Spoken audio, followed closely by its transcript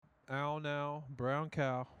Ow now, brown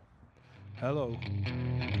cow. Hello.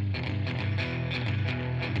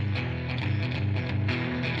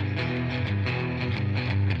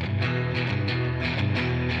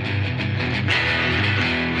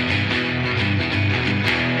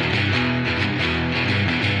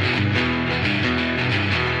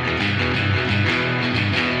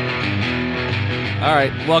 All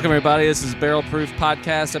right, welcome everybody. This is Barrel Proof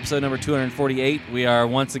Podcast, episode number 248. We are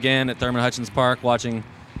once again at Thurman Hutchins Park watching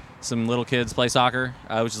some little kids play soccer,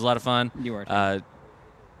 which is a lot of fun. You are, Taylor.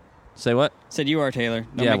 Say what? Said you are, Taylor.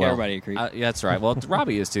 Don't make everybody a creep. Yeah, that's right. Well,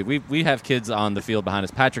 Robbie is too. We have kids on the field behind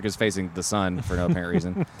us. Patrick is facing the sun for no apparent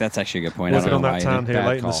reason. That's actually a good point. Working on that why town here Bad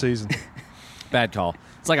late in call. the season. Bad call.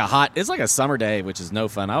 It's like a summer day, which is no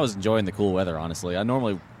fun. I was enjoying the cool weather, honestly. I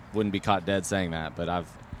normally wouldn't be caught dead saying that, but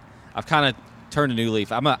I've kind of turned a new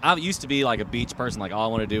leaf. I used to be like a beach person. Like all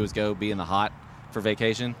I want to do is go be in the hot for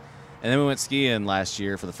vacation. And then we went skiing last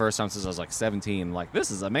year for the first time since I was like 17. Like, this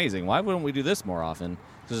is amazing. Why wouldn't we do this more often?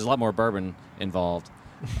 Because there's a lot more bourbon involved.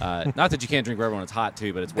 Not that you can't drink bourbon when it's hot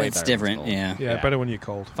too, but it's way It's better. different, when it's cold. yeah. Yeah, better when you're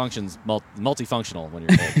cold. Functions multifunctional when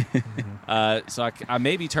you're cold. So I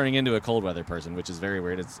may be turning into a cold weather person, which is very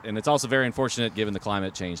weird. It's also very unfortunate given the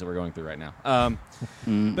climate change that we're going through right now.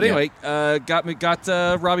 But anyway, got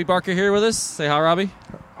Robbie Barker here with us. Say hi, Robbie.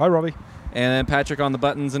 Hi, Robbie. And then Patrick on the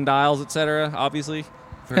buttons and dials, etc. Obviously.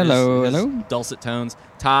 For Hello, his hello. dulcet tones.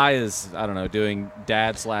 Ty is doing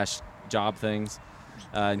dad/job things.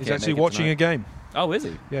 And He's can't actually make it watching tonight. a game. Oh, is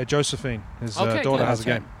he? Yeah, Josephine. His Okay, daughter good. has a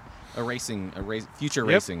That's game. A future Yep,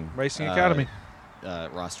 racing Racing Academy.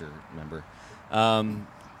 roster member,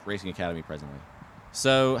 Racing Academy presently.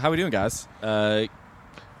 So how we doing, guys?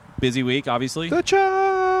 Busy week, obviously. The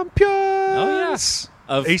champions! Oh, yes.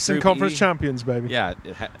 Of Eastern Group Conference E. champions, baby. Yeah,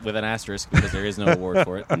 with an asterisk because there is no award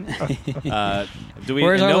for it. Do we?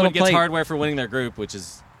 Where's And our no one little gets plate? hardware for winning their group, which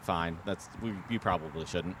is fine. You probably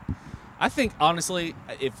shouldn't. I think honestly,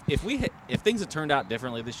 if things had turned out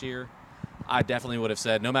differently this year, I definitely would have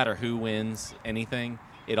said no matter who wins anything,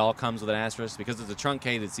 it all comes with an asterisk because it's a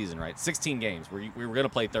truncated season, right? 16 games. We were going to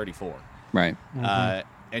play 34. Right.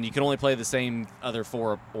 And you can only play the same other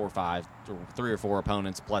 4 or 5 or 3 or 4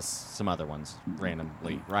 opponents plus some other ones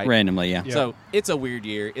randomly, right? Randomly, yeah. Yeah. So it's a weird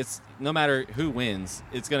year. It's no matter who wins,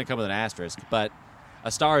 it's going to come with an asterisk. But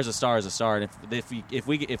a star is a star is a star, and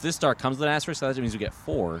if this star comes with an asterisk, that means we get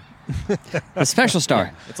 4. A special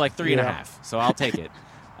star. It's like 3.5. So I'll take it.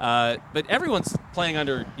 But everyone's playing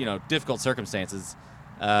under difficult circumstances.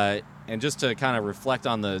 And just to kind of reflect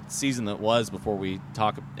on the season that was before we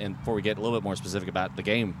talk and before we get a little bit more specific about the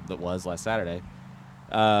game that was last Saturday.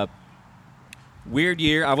 Weird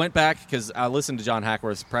year. I went back because I listened to John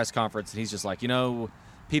Hackworth's press conference, and he's just like,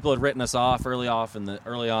 people had written us off early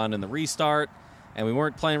on in the restart, and we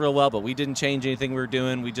weren't playing real well, but we didn't change anything we were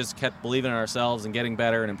doing. We just kept believing in ourselves and getting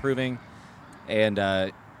better and improving. And,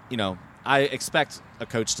 I expect a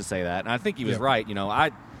coach to say that, and I think he was right.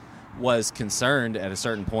 I was concerned at a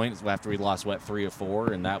certain point after we lost 3 or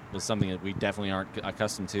 4, and that was something that we definitely aren't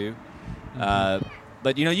accustomed to.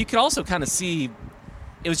 But you could also kind of see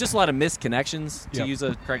it was just a lot of missed connections, to use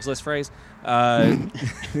a Craigslist phrase.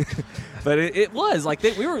 But it was like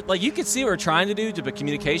we were like you could see what we were trying to do, but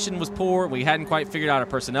communication was poor. We hadn't quite figured out a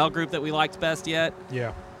personnel group that we liked best yet.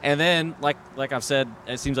 Yeah. And then, like I've said,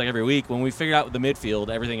 it seems like every week when we figured out the midfield,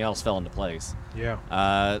 everything else fell into place.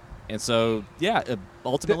 Yeah. And so,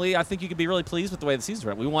 ultimately, I think you could be really pleased with the way the season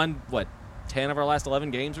went. We won, 10 of our last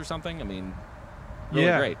 11 games or something? I mean,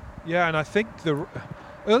 really great. Yeah, and I think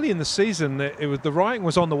early in the season, the writing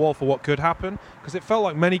was on the wall for what could happen because it felt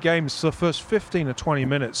like many games, for the first 15 or 20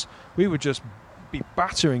 minutes, we would just be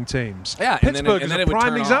battering teams. Yeah, Pittsburgh and then is it a would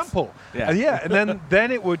prime turn example. off. And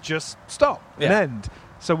then it would just stop and Yeah. end.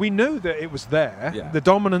 So we knew that it was there. Yeah. The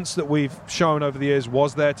dominance that we've shown over the years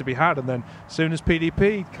was there to be had. And then as soon as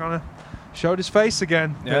PDP kind of showed his face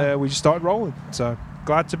again, we just started rolling. So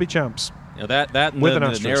glad to be champs. That and With an the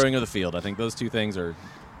asterisk. narrowing of the field. I think those two things are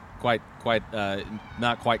quite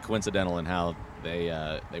not quite coincidental in how they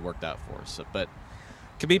worked out for us. So, but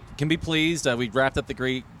can be pleased. We wrapped up the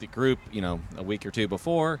group a week or two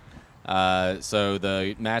before. So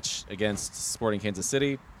the match against Sporting Kansas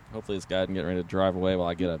City. Hopefully this guy can get ready to drive away while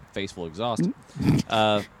I get a face full of exhaust.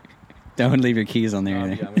 Don't leave your keys on there.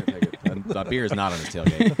 I'm going to take it. And the beer is not on his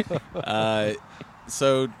tailgate.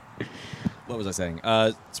 So, what was I saying?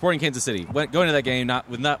 Sporting Kansas City. Going into that game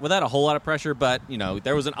without a whole lot of pressure, but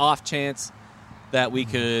there was an off chance that we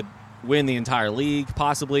could win the entire league,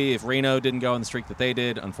 possibly if Reno didn't go on the streak that they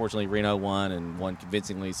did. Unfortunately, Reno won and won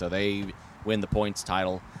convincingly, so they win the points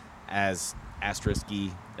title. As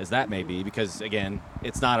asterisk-y as that may be, because again,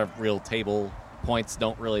 it's not a real table points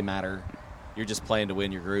don't really matter. You're just playing to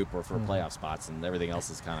win your group or for playoff spots, and everything else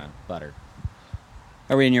is kind of butter.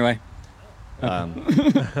 Are we in your way?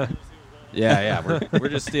 Yeah. We're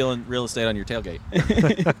just stealing real estate on your tailgate.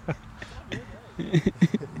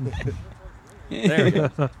 There we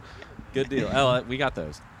go. Good deal. Oh, we got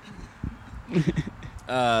those.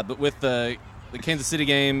 But with the Kansas City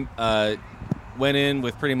game, went in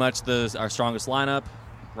with pretty much our strongest lineup,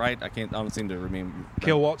 right? I don't seem to remember.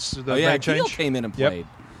 Keel Watts, the Keel change. came in and played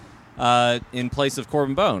in place of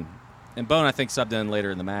Corbin Bone. And Bone, I think, subbed in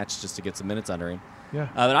later in the match just to get some minutes under him. Yeah.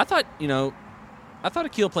 But I thought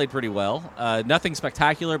Akil played pretty well. Nothing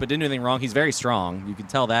spectacular, but didn't do anything wrong. He's very strong. You can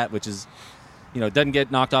tell that, which is, doesn't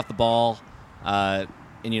get knocked off the ball. And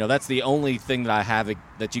that's the only thing that I have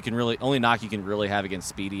that you can really only knock you can really have against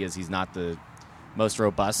Speedy is he's not the most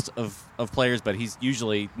robust of players, but he's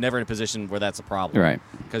usually never in a position where that's a problem, right?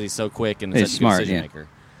 Because he's so quick and he's such a smart, decision maker.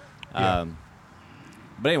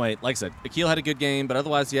 But anyway, like I said, Akil had a good game, but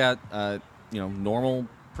otherwise, pretty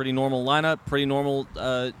normal lineup, pretty normal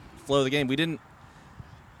flow of the game. We didn't.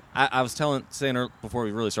 I was saying before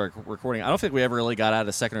we really started recording, I don't think we ever really got out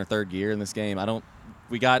of second or third gear in this game.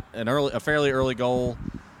 We got a fairly early goal,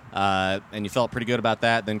 and you felt pretty good about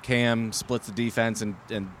that. Then Cam splits the defense, and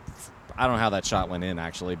I don't know how that shot went in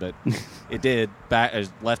actually, but it did. Back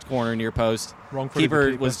left corner near post.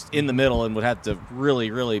 Keeper was in the middle and would have to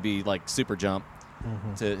really, really be like super jump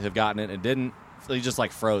to have gotten it. It didn't. He just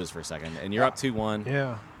like froze for a second, and you're up 2-1.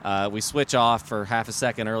 Yeah. We switch off for half a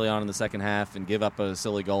second early on in the second half and give up a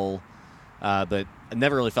silly goal, but I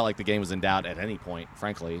never really felt like the game was in doubt at any point,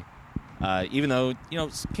 frankly. Even though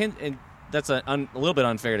and that's a little bit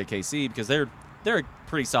unfair to KC because they're a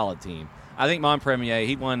pretty solid team. I think Montpremier,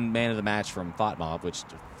 he won man of the match from FOTMOB, which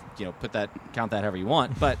count that however you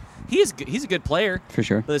want. But he's a good player for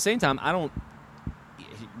sure. But at the same time,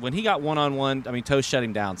 when he got 1-on-1, I mean, Toast shut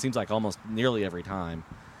him down. Seems like almost nearly every time.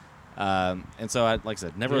 And so, like I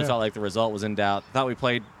said, never really felt like the result was in doubt. Thought we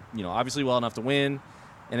played, obviously well enough to win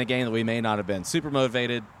in a game that we may not have been super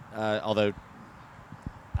motivated. Although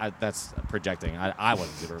that's projecting. I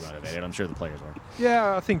wasn't super motivated. I'm sure the players were.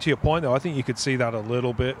 Yeah, I think to your point, though, I think you could see that a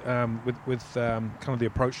little bit with kind of the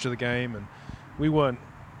approach to the game, and we weren't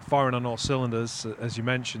firing on all cylinders, as you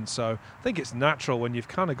mentioned. So I think it's natural when you've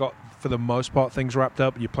kind of got, for the most part, things wrapped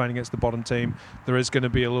up, you're playing against the bottom team, there is going to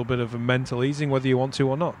be a little bit of a mental easing whether you want to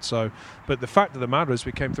or not. So, but the fact of the matter is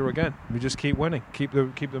we came through again. We just keep winning, keep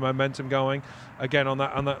the momentum going. Again, on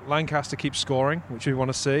that Lancaster keeps scoring, which we want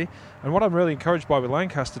to see. And what I'm really encouraged by with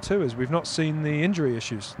Lancaster too is we've not seen the injury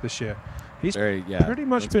issues this year. He's pretty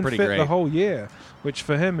much been fit the whole year, which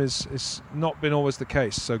for him is not been always the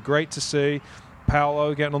case. So great to see.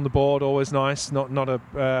 Paolo getting on the board, always nice. Not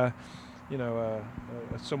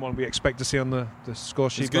someone we expect to see on the score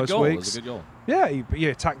sheet most weeks. It was a good goal. Yeah, he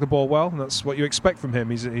attacked the ball well, and that's what you expect from him.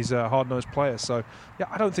 He's a hard-nosed player. So, yeah,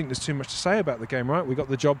 I don't think there's too much to say about the game, right? We got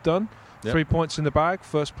the job done. Yep. 3 points in the bag,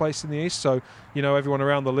 first place in the East. So, everyone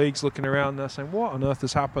around the league's looking around there saying, what on earth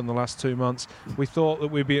has happened the last 2 months? We thought that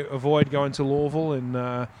we'd avoid going to Louisville in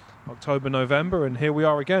October, November, and here we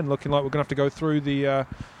are again, looking like we're going to have to go through the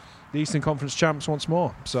Eastern Conference champs once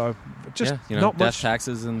more. So just not death much.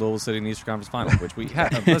 Taxes in Louisville City in the Eastern Conference Final, which we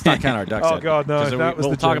have. Let's not count our ducks. Oh God, no!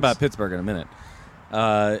 We'll talk about Pittsburgh in a minute.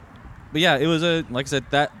 But yeah, it was like I said,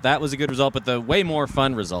 that was a good result. But the way more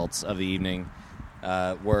fun results of the evening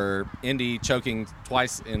were Indy choking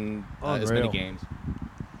twice in as many games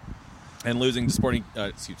and losing to Sporting.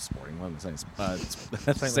 Sporting. What am I saying?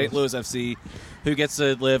 St. Louis FC, who gets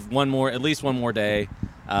to live at least one more day.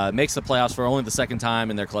 Makes the playoffs for only the second time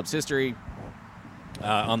in their club's history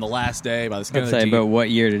on the last day by the skin of the teeth. But what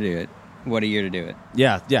year to do it? What a year to do it.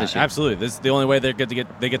 Yeah, absolutely. This is the only way they get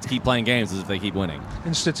to keep playing games is if they keep winning.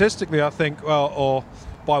 And statistically, I think, or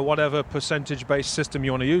by whatever percentage-based system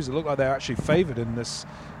you want to use, it looked like they're actually favoured in this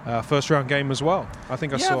first-round game as well. I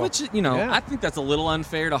think I saw. Which I think that's a little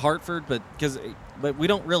unfair to Hartford, but we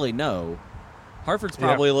don't really know. Hartford's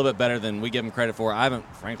probably a little bit better than we give them credit for. I haven't,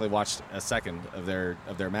 frankly, watched a second of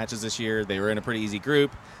their matches this year. They were in a pretty easy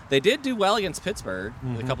group. They did do well against Pittsburgh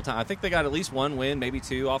a couple times. I think they got at least one win, maybe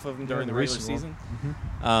two off of them during the regular season.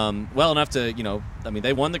 Well enough to,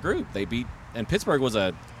 they won the group. They beat, and Pittsburgh was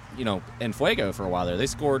en fuego for a while there. They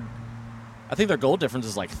scored, I think their goal difference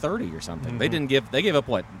is like 30 or something. They gave up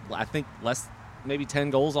what, I think maybe 10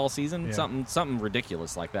 goals all season, something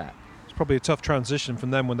ridiculous like that. Probably a tough transition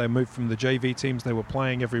from them when they moved from the JV teams they were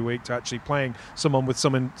playing every week to actually playing someone with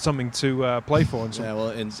something to play for.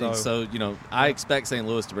 And so I expect St.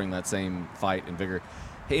 Louis to bring that same fight and vigor.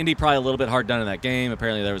 Indy probably a little bit hard done in that game.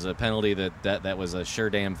 Apparently there was a penalty that was a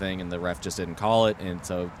sure damn thing, and the ref just didn't call it. And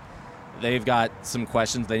so they've got some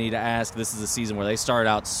questions they need to ask. This is a season where they started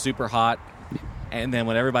out super hot, and then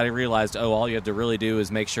when everybody realized, all you have to really do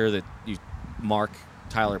is make sure that you mark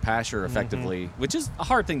Tyler Pasher effectively, which is a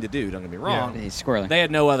hard thing to do, don't get me wrong. He's squirreling. They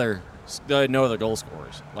had no other goal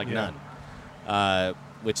scorers, none.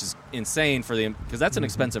 Which is insane for them because that's an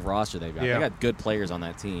expensive roster they've got. Yeah. They got good players on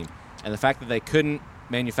that team. And the fact that they couldn't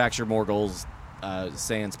manufacture more goals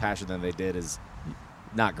sans Pasher than they did is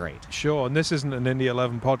not great. Sure, and this isn't an Indy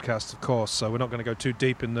 11 podcast, of course, so we're not going to go too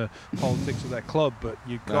deep in the politics of their club, but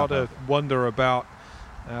you've got to wonder about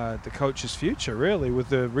the coach's future, really, with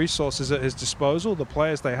the resources at his disposal, the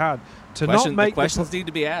players they had. The questions need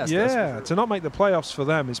to be asked. Yeah, to not make the playoffs for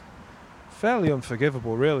them is fairly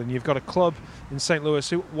unforgivable, really. And you've got a club in St. Louis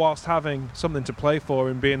who, whilst having something to play for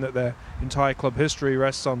and being that their entire club history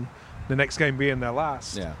rests on the next game being their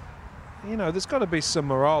last, there's got to be some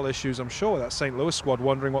morale issues, I'm sure, with that St. Louis squad,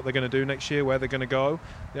 wondering what they're going to do next year, where they're going to go.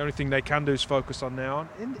 The only thing they can do is focus on now.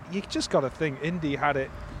 And you just got to think, Indy had it.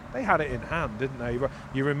 They had it in hand, didn't they?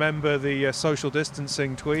 You remember the social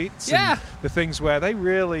distancing tweets? Yeah. And the things where they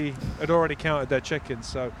really had already counted their chickens.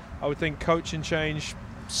 So I would think coaching change,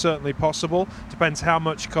 certainly possible. Depends how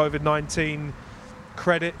much COVID-19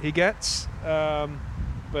 credit he gets.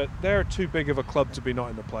 But they're too big of a club to be not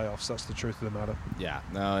in the playoffs. That's the truth of the matter. Yeah.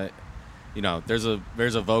 No, there's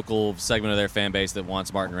a vocal segment of their fan base that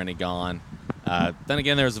wants Martin Rennie gone. Then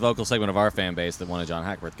again, there's a vocal segment of our fan base that wanted John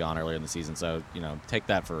Hackworth gone earlier in the season. So, take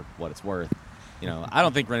that for what it's worth. I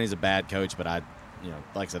don't think Rennie's a bad coach, but like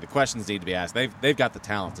I said, the questions need to be asked. They've got the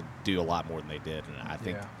talent to do a lot more than they did, and I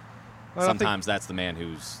think sometimes that's the man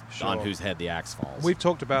on whose head the axe falls. We've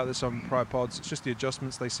talked about this on prior pods. It's just the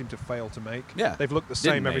adjustments they seem to fail to make. Yeah. They've looked the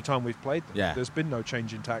same every time we've played them. Yeah. There's been no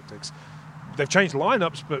change in tactics. They've changed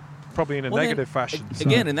lineups, but probably in a negative fashion.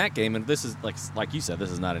 Again, in that game, and this is, like you said,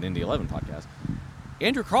 this is not an Indy 11 podcast,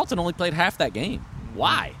 Andrew Carlton only played half that game.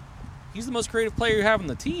 Why? He's the most creative player you have on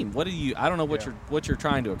the team. I don't know what you're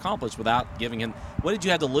trying to accomplish without giving him. What did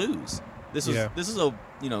you have to lose? This is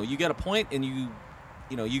you get a point and you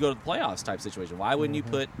go to the playoffs type situation. Why wouldn't you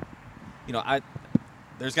put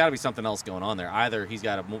there's got to be something else going on there. Either he's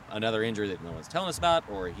got another injury that no one's telling us about,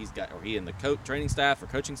 or he and the training staff or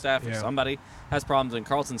coaching staff or somebody has problems. And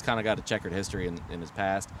Carlson's kind of got a checkered history in his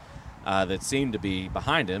past that seemed to be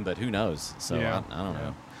behind him, but who knows? So I don't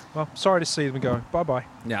know. Well, sorry to see them go. Bye-bye.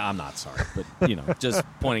 Yeah, I'm not sorry, but just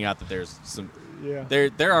pointing out that there's some. Yeah.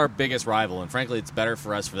 They're our biggest rival, and frankly, it's better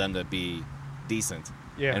for them to be decent.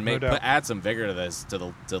 Yeah, and add some vigor to this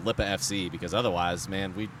to Lipa FC, because otherwise,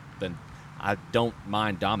 man, I don't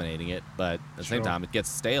mind dominating it, but at the same time, it gets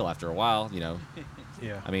stale after a while.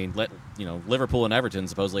 Yeah. I mean, Liverpool and Everton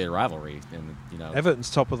supposedly a rivalry, and Everton's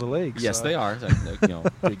top of the league. Yes, they are.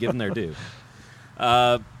 To give them their due.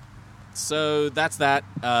 So that's that.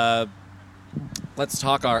 Let's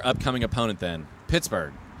talk our upcoming opponent then,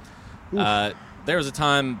 Pittsburgh. There was a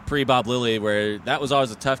time pre-Bob Lilly where that was always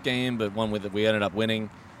a tough game, but one that we ended up winning.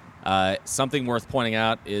 Something worth pointing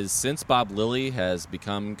out is since Bob Lilly has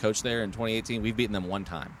become coach there in 2018, we've beaten them one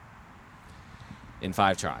time in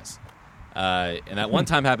 5 tries. And that one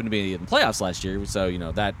time happened to be in the playoffs last year, so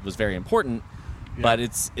that was very important. Yeah. But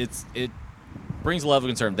it brings a level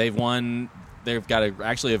of concern. They've won. They've got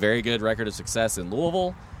actually a very good record of success in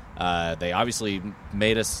Louisville. They obviously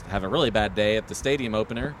made us have a really bad day at the stadium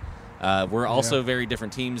opener. We're also very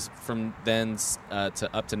different teams from then to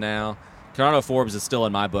up to now. Conrado Forbes is still,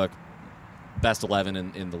 in my book, best 11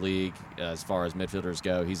 in the league as far as midfielders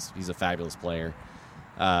go. He's a fabulous player.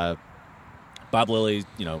 Bob Lilly,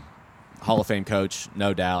 Hall of Fame coach,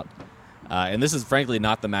 no doubt. And this is frankly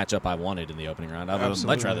not the matchup I wanted in the opening round. I would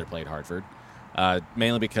much rather played Hartford,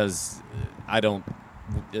 mainly because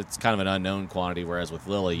it's kind of an unknown quantity, whereas with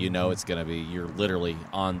Lilly, it's going to be, you're literally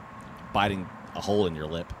on biting a hole in your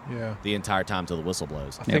lip the entire time till the whistle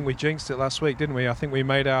blows. I think we jinxed it last week, didn't we? I think we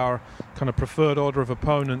made our kind of preferred order of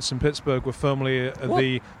opponents, and Pittsburgh were firmly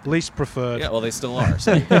the least preferred. Yeah, well, they still are,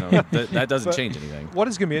 so that doesn't change anything. What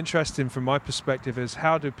is going to be interesting from my perspective is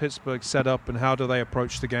how do Pittsburgh set up and how do they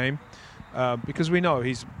approach the game? Because we know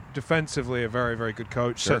he's defensively a very, very good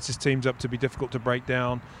coach, sets his teams up to be difficult to break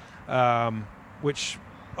down, which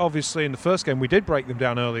obviously in the first game we did break them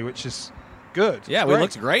down early, which is good. Yeah, we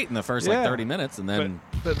looked great in the first 30 minutes, and then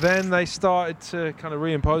but then they started to kind of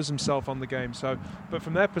reimpose themselves on the game. So, but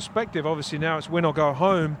from their perspective, obviously now it's win or go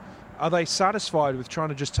home. Are they satisfied with trying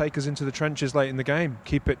to just take us into the trenches late in the game,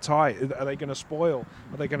 keep it tight? Are they going to spoil?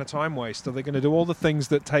 Are they going to time waste? Are they going to do all the things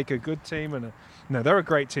that take a good team? No, they're a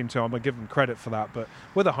great team too. I'm going to give them credit for that. But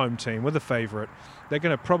we're the home team. We're the favourite. They're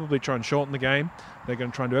going to probably try and shorten the game. They're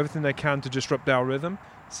going to try and do everything they can to disrupt our rhythm.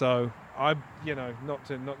 So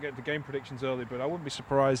not get to game predictions early, but I wouldn't be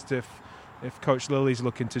surprised if Coach Lilly's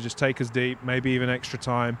looking to just take us deep, maybe even extra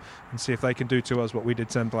time, and see if they can do to us what we did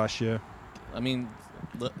to them last year. I mean,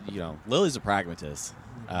 Lilly's a pragmatist.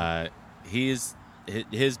 He is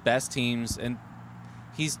his best teams, and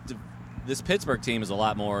this Pittsburgh team is a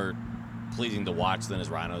lot more pleasing to watch than his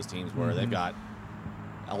Rhinos teams were. They've got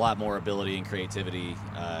a lot more ability and creativity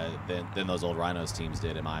than those old Rhinos teams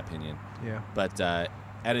did, in my opinion. Yeah. But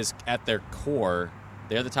at their core,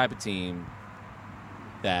 they're the type of team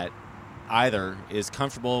that either is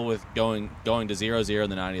comfortable with going to 0-0 in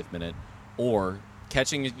the 90th minute, or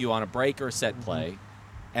catching you on a break or a set play,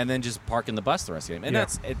 and then just parking the bus the rest of the game.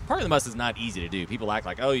 And parking the bus is not easy to do. People act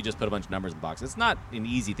like, oh, you just put a bunch of numbers in the box. It's not an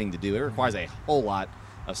easy thing to do. It requires a whole lot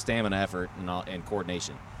of stamina, effort, and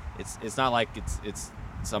coordination. It's not like it's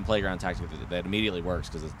some playground tactic that immediately works,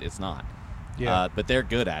 because it's not. Yeah. But they're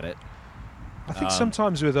good at it. I think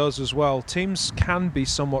sometimes with us as well, teams can be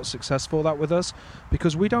somewhat successful with us,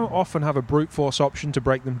 because we don't often have a brute force option to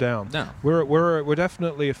break them down. No. We're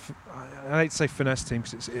definitely I hate to say finesse team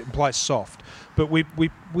because it implies soft, but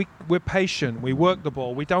we're patient. We work the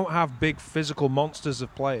ball. We don't have big physical monsters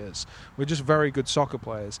of players. We're just very good soccer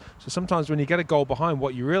players. So sometimes when you get a goal behind,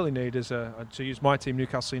 what you really need is to use my team,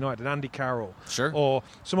 Newcastle United, Andy Carroll, Sure, or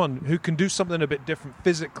someone who can do something a bit different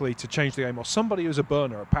physically to change the game, or somebody who's a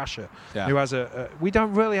burner, a passer, who has we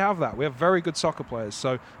don't really have that. We have very good soccer players,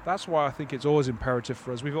 so that's why I think it's always imperative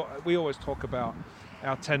for us. We always talk about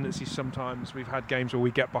our tendency. Sometimes we've had games where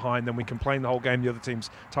we get behind, then we complain the whole game the other team's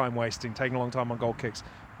time wasting, taking a long time on goal kicks.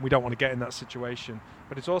 We don't want to get in that situation,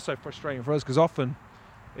 but it's also frustrating for us because often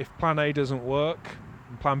if plan A doesn't work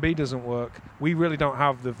and plan B doesn't work, we really don't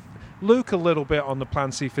have Luke a little bit on the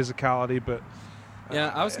plan C physicality, but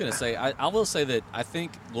I was going to say, I will say that I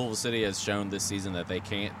think Louisville City has shown this season that they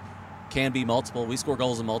can be multiple. We score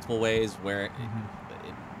goals in multiple ways,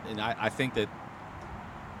 and I think that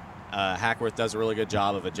Hackworth does a really good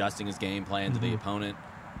job of adjusting his game plan to the opponent,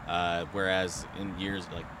 whereas in years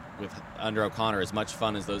like under O'Connor, as much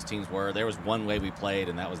fun as those teams were, there was one way we played,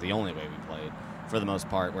 and that was the only way we played for the most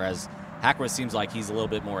part, whereas Hackworth seems like he's a little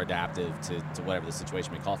bit more adaptive to whatever the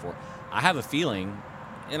situation may call for. I have a feeling,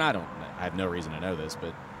 and I have no reason to know this,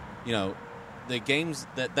 but the games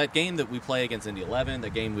that game that we play against Indy 11, the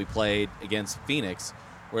game we played against Phoenix,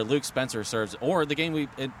 where Luke Spencer serves, or the game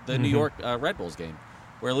the New York Red Bulls game,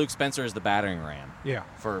 where Luke Spencer is the battering ram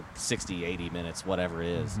for 60, 80 minutes, whatever it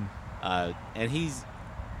is. And he's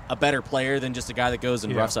a better player than just a guy that goes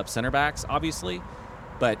and roughs up center backs, obviously,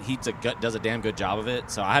 but he does a damn good job of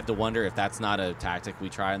it. So I have to wonder if that's not a tactic we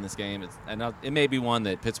try in this game. It may be one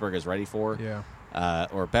that Pittsburgh is ready for,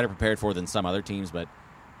 or better prepared for than some other teams, but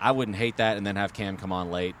I wouldn't hate that, and then have Cam come on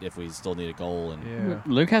late if we still need a goal. And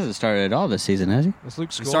Luke hasn't started at all this season, has he? Has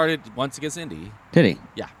Luke he started once against Indy. Did he?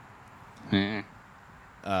 Yeah.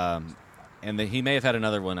 And then he may have had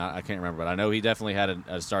another one. I can't remember, but I know he definitely had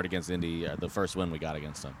a start against Indy, the first win we got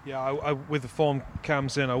against them. Yeah, I with the form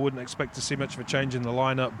Cam's in, I wouldn't expect to see much of a change in the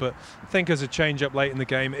lineup, but I think as a change-up late in the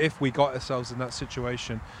game, if we got ourselves in that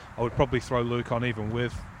situation, I would probably throw Luke on even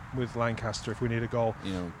with Lancaster if we need a goal.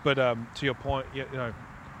 But to your point,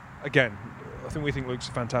 again, I think we think Luke's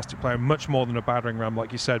a fantastic player, much more than a battering ram,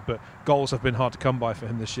 like you said. But goals have been hard to come by for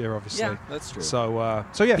him this year, obviously. Yeah, that's true. So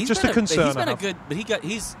yeah, he's just a concern. He's been a good, but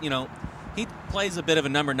he plays a bit of a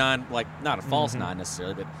number 9, like not a false 9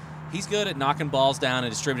 necessarily, but he's good at knocking balls down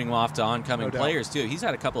and distributing them off to oncoming players too. He's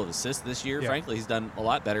had a couple of assists this year. Frankly, he's done a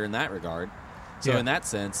lot better in that regard. So in that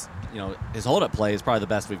sense, his hold-up play is probably the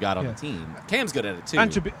best we've got on the team. Cam's good at it too.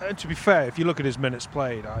 And to be fair, if you look at his minutes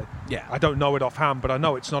played, I don't know it offhand, but I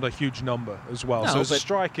know it's not a huge number as well. No, so as a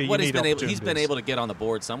striker, you need opportunities. He's been able to get on the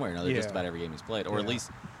board somewhere or another just about every game he's played, or at least.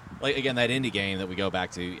 Like, again, that Indy game that we go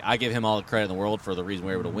back to, I give him all the credit in the world for the reason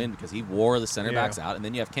we were able to win, because he wore the center backs out, and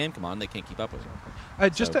then you have Cam come on, they can't keep up with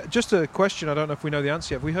him. Just a question, I don't know if we know the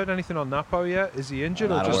answer yet. Have we heard anything on Napo yet? Is he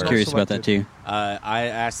injured? I was curious about that too. I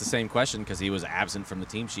asked the same question because he was absent from the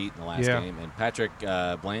team sheet in the last game, and Patrick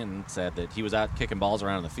Blanton said that he was out kicking balls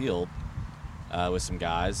around in the field with some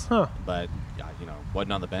guys, but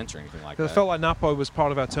wasn't on the bench or anything like that. I felt like Napo was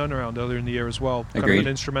part of our turnaround earlier in the year as well. Kind of an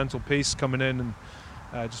instrumental piece coming in and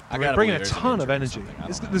just bringing a ton of energy.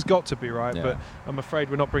 There's got to be, right? Yeah. But I'm afraid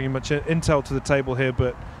we're not bringing much intel to the table here,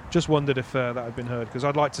 but just wondered if that had been heard, because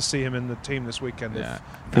I'd like to see him in the team this weekend if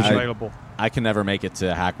available. I can never make it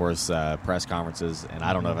to Hackworth's press conferences, and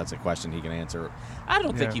I don't know if that's a question he can answer. I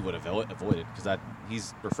don't think he would avoid it, because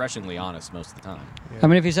he's refreshingly honest most of the time. Yeah. I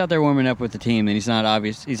mean, if he's out there warming up with the team, then he's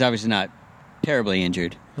obviously not terribly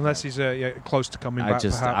injured. Unless he's close to coming back,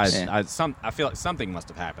 perhaps. I feel like something must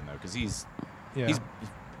have happened, though, because he's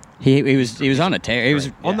He was on a tear. He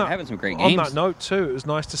was having some great games. On that note, too, it was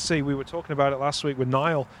nice to see. We were talking about it last week with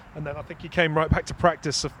Niall, and then I think he came right back to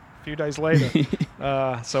practice a few days later.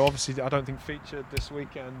 So obviously, I don't think featured this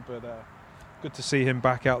weekend, but good to see him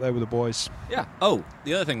back out there with the boys. Yeah. Oh,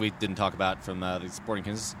 the other thing we didn't talk about from the Sporting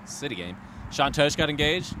Kansas City game, Sean Tosh got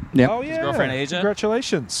engaged. Yep. Oh, yeah. His girlfriend, Asia.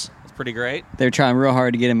 Congratulations. It's pretty great. They were trying real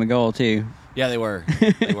hard to get him a goal, too. Yeah, they were.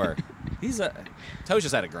 They were. Tosh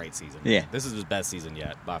has had a great season. Yeah. This is his best season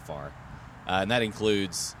yet, by far. And that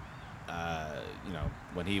includes,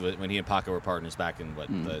 when he and Paco were partners back in,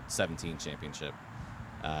 the 17 championship.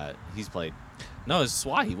 He's played. No, it was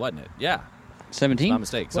Swahi, wasn't it? Yeah. 17? Not a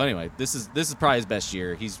mistake. So anyway, this is probably his best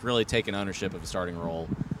year. He's really taken ownership of a starting role,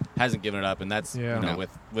 hasn't given it up, and that's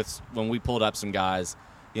with when we pulled up some guys,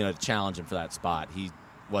 to challenge him for that spot, he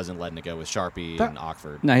wasn't letting it go with Sharpie and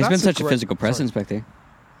Ockford. No, he's been such a physical presence back there.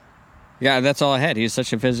 Yeah, that's all I had. He was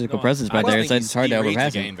such a physical presence back there. It's hard to overpass him. He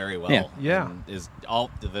reads the game very well. Yeah. And is all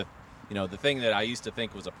the thing that I used to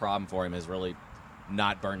think was a problem for him has really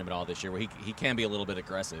not burned him at all this year. Where he can be a little bit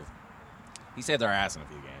aggressive. He saved our ass in a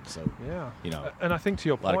few games. So and I think to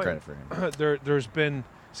your point, a lot of credit for him. There's been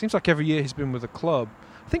seems like every year he's been with the club.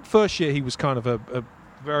 I think first year he was kind of a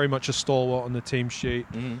very much a stalwart on the team sheet.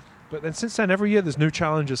 Mm-hmm. But then since then, every year there's new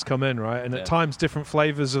challenges come in, right? And at times different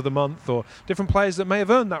flavors of the month or different players that may have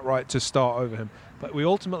earned that right to start over him. But we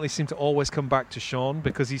ultimately seem to always come back to Sean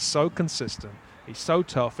because he's so consistent, he's so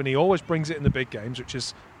tough, and he always brings it in the big games, which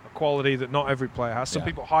is a quality that not every player has. Some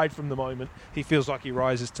people hide from the moment. He feels like he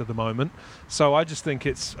rises to the moment. So I just think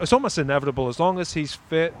it's almost inevitable. As long as he's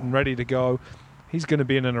fit and ready to go, he's going to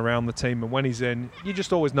be in and around the team. And when he's in, you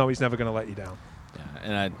just always know he's never going to let you down. Yeah,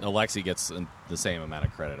 and Alexi gets the same amount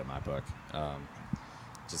of credit in my book,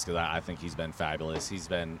 just because I think he's been fabulous.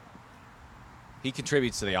 He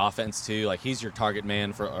contributes to the offense too. Like he's your target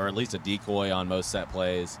man or at least a decoy on most set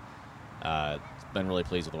plays. Been really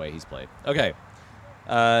pleased with the way he's played. Okay,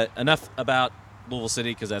 enough about Louisville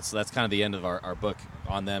City because that's kind of the end of our book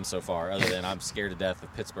on them so far. Other than I'm scared to death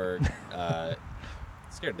of Pittsburgh.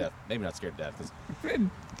 Scared to death, maybe not scared to death. 'Cause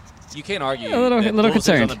you can't argue a little Louisville's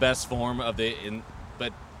concerned on the best form of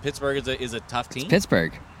but Pittsburgh is a tough team. It's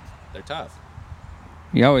Pittsburgh. They're tough.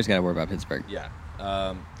 You always got to worry about Pittsburgh. Yeah.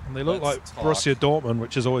 And they look like Borussia Dortmund,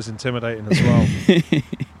 which is always intimidating as well.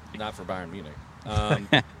 Not for Bayern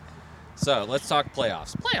Munich. So let's talk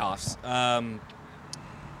playoffs.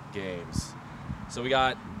 Games. So we've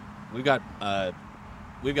got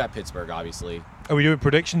Pittsburgh, obviously. Are we doing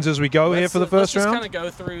predictions as we go here for the first round? Let's just kind of go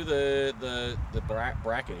through the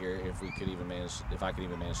bracket here, if I could even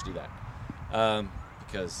manage to do that.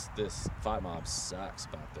 Because this Fight Mob sucks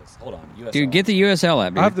about this. Hold on, USL. Dude, get the USL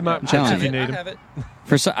app. Dude. I have the map if you need I have it.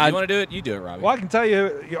 You want to do it? You do it, Robbie. Well, I can tell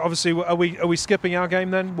you. Obviously, are we skipping our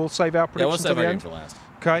game then? We'll save our predictions we'll save to the our end. game for last.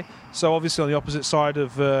 Okay. So obviously on the opposite side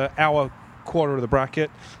of our quarter of the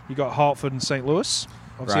bracket, you got Hartford and St. Louis.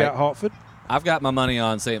 Obviously at Hartford. I've got my money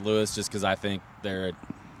on St. Louis just because I think they're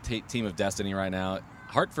a team of destiny right now.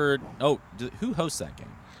 Hartford. Oh, who hosts that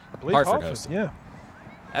game? I believe Hartford hosts it. Yeah.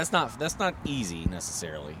 That's not easy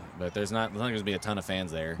necessarily, but there's not going to be a ton of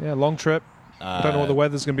fans there. Yeah, long trip. I don't know what the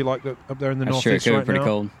weather's going to be like up there in the northeast sure it could right be pretty now.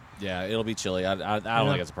 cold. Yeah, it'll be chilly. I don't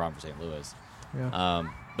think it's a problem for St. Louis. Yeah.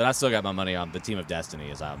 But I still got my money on the team of destiny,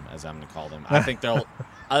 as I'm going to call them. I think they'll,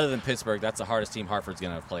 other than Pittsburgh, that's the hardest team Hartford's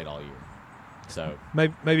going to have played all year. So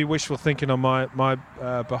maybe wishful thinking on my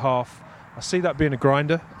behalf. I see that being a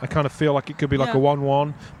grinder. I kind of feel like it could be like a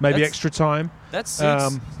 1-1, maybe extra time. That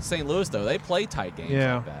suits St. Louis, though. They play tight games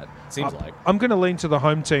like that, it seems like. I'm going to lean to the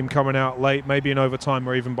home team coming out late, maybe in overtime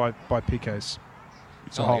or even by PKs.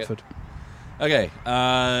 So Hartford. Okay.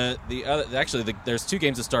 There's two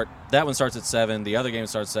games that start. That one starts at 7. The other game that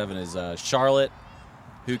starts at 7 is Charlotte,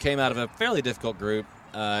 who came out of a fairly difficult group,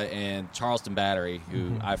 and Charleston Battery,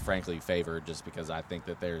 who I frankly favored just because I think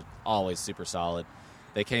that they're always super solid.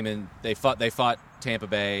 They came in. They fought Tampa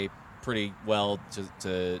Bay pretty well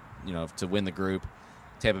to win the group.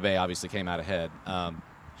 Tampa Bay obviously came out ahead.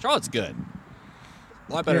 Charlotte's good,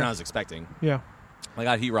 a lot better than I was expecting. Yeah, they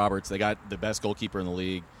got Heat Roberts. They got the best goalkeeper in the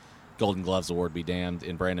league, Golden Gloves award be damned,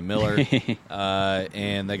 in Brandon Miller,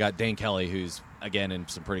 and they got Dane Kelly, who's again in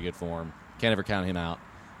some pretty good form. Can't ever count him out.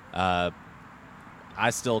 I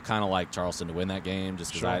still kind of like Charleston to win that game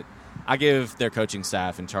just because I give their coaching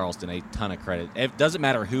staff in Charleston a ton of credit. It doesn't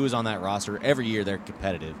matter who is on that roster. Every year they're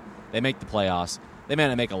competitive. They make the playoffs. They may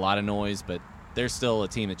not make a lot of noise, but they're still a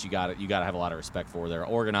team that you got to have a lot of respect for. They're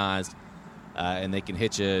organized. and they can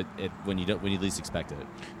hit you when you least expect it.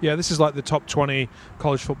 Yeah, this is like the top 20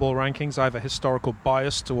 college football rankings. I have a historical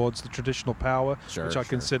bias towards the traditional power, which I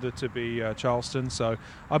consider to be Charleston. So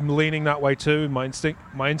I'm leaning that way too. My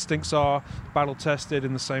instincts are battle tested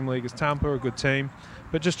in the same league as Tampa, a good team.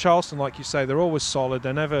 But just Charleston, like you say, they're always solid.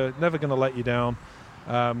 They're never going to let you down.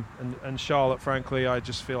 And Charlotte, frankly, I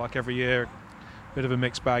just feel like every year, a bit of a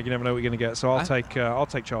mixed bag. You never know what you're going to get. So I'll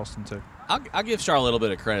take Charleston too. I'll give Charlotte a little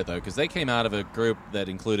bit of credit, though, because they came out of a group that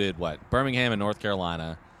included, Birmingham and North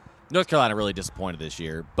Carolina. North Carolina really disappointed this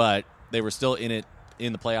year, but they were still in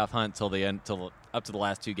the playoff hunt till up to the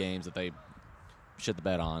last 2 games that they shit the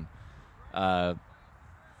bed on. But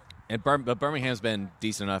Birmingham's been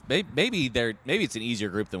decent enough. Maybe it's an easier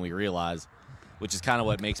group than we realize, which is kind of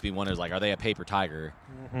what makes me wonder, are they a paper tiger?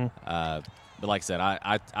 Mm-hmm. But like I said,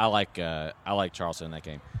 I like Charleston in that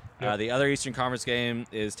game. Yep. The other Eastern Conference game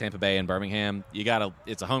is Tampa Bay and Birmingham.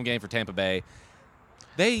 It's a home game for Tampa Bay.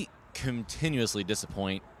 They continuously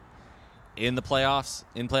disappoint in the playoffs,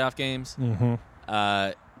 in playoff games. Mm-hmm.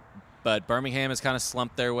 But Birmingham has kind of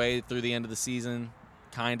slumped their way through the end of the season,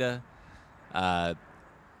 kind of.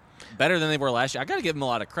 Better than they were last year. I got to give them a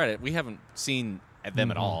lot of credit. We haven't seen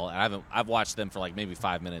them at all. I've watched them for maybe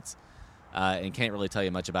 5 minutes. And can't really tell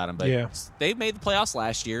you much about them. But they made the playoffs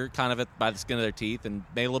last year kind of by the skin of their teeth and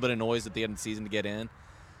made a little bit of noise at the end of the season to get in.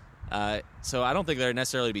 So I don't think they're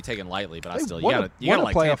necessarily to be taken lightly, but you got to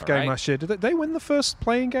like playoff Tampa, game right? last year. Did they win the first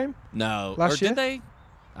playing game? No. Last year? Did they?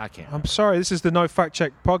 I can't remember. I'm sorry. This is the No Fact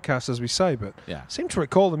Check podcast, as we say, but yeah. I seem to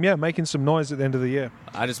recall them, making some noise at the end of the year.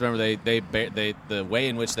 I just remember the way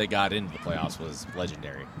in which they got into the playoffs was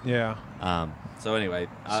legendary. Yeah. So anyway,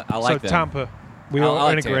 I like them. So Tampa. We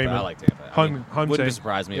are in agreement. I like Tampa. Home wouldn't team. be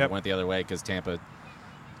surprised me if it went the other way because Tampa,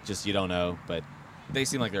 just you don't know, but they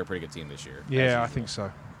seem like they're a pretty good team this year. Yeah, I think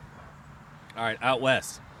so. All right, out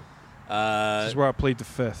west. This is where I plead the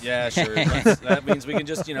fifth. Yeah, sure. That means we can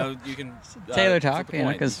just, you can Taylor talk,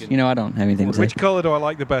 because I don't have anything to say. Which color do I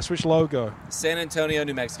like the best? Which logo? San Antonio,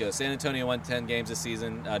 New Mexico. San Antonio won 10 games this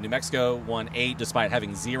season. New Mexico won 8 despite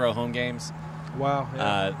having 0 home games. Wow.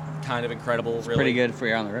 Yeah. Kind of incredible, really. Pretty good for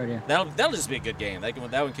you on the road, yeah. That'll just be a good game. That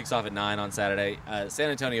one kicks off at 9 on Saturday. San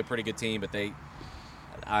Antonio, a pretty good team, but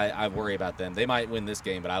I worry about them. They might win this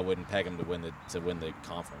game, but I wouldn't peg them to win the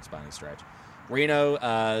conference by any stretch. Reno,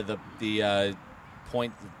 the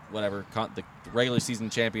regular season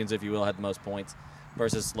champions, if you will, had the most points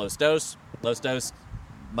versus Los Dos. Los Dos,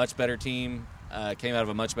 much better team, came out of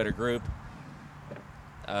a much better group.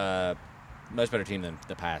 Much better team than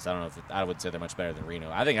the past. I don't know if I would say they're much better than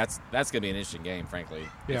Reno. I think that's going to be an interesting game, frankly,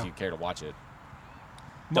 if you care to watch it.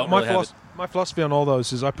 My philosophy on all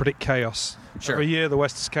those is I predict chaos. Sure. Every year the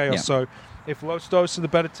West is chaos. Yeah. So if Los Dos are the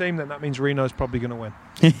better team, then that means Reno's probably going to win.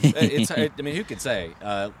 Who could say?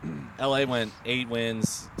 LA went 8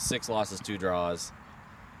 wins, 6 losses, 2 draws.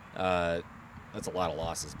 That's a lot of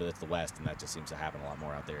losses, but it's the West, and that just seems to happen a lot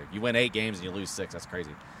more out there. You win 8 games and you lose 6. That's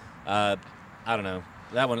crazy. I don't know.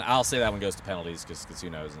 That one, I'll say that one goes to penalties because who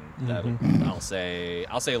knows? And I'll say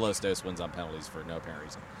Los Dos wins on penalties for no apparent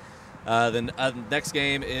reason. Then next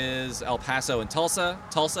game is El Paso and Tulsa.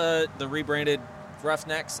 Tulsa, the rebranded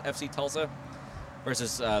Roughnecks, FC Tulsa,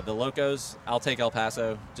 versus the Locos. I'll take El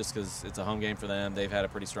Paso just because it's a home game for them. They've had a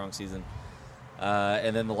pretty strong season.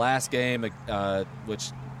 And then the last game,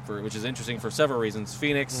 which is interesting for several reasons,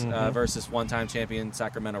 Phoenix versus one-time champion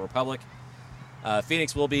Sacramento Republic.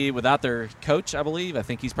 Phoenix will be without their coach, I believe. I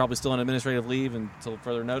think he's probably still on administrative leave until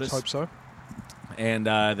further notice. Hope so. And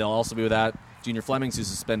they'll also be without Junior Flemings, who's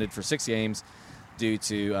suspended for 6 games due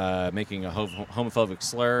to making a homophobic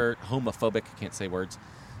slur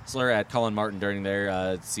at Colin Martin during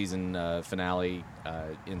their season finale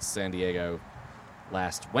in San Diego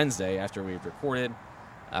last Wednesday after we recorded.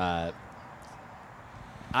 I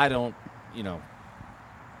don't,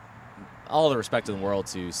 all the respect in the world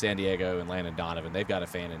to San Diego and Landon Donovan. They've got a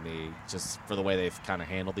fan in me just for the way they've kind of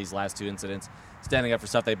handled these last 2 incidents, standing up for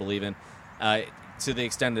stuff they believe in, to the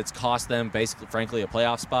extent it's cost them, basically, frankly, a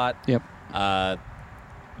playoff spot. Yep.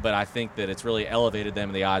 But I think that it's really elevated them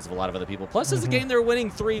in the eyes of a lot of other people. Plus, it's a game they were winning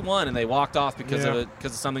 3-1, and they walked off because of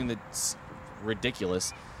something that's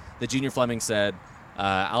ridiculous. The Junior Fleming said,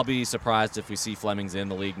 I'll be surprised if we see Flemings in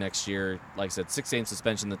the league next year. Like I said, 6-game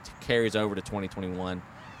suspension that carries over to 2021.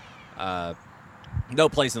 No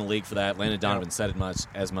place in the league for that. Landon Donovan said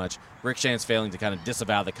as much. Rick Shan's failing to kind of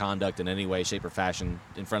disavow the conduct in any way, shape, or fashion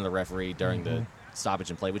in front of the referee during the stoppage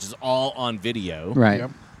and play, which is all on video. Right.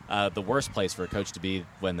 Yep. The worst place for a coach to be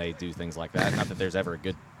when they do things like that. Not that there's ever a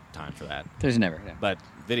good time for that. There's never. Yeah. But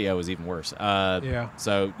video is even worse.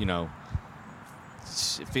 So,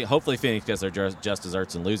 hopefully Phoenix gets their just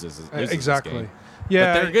desserts and loses exactly. This game.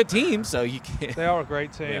 Yeah, but they're a good team, so you can't. They are a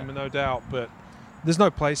great team, Yeah. no doubt. But there's no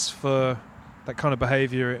place for that kind of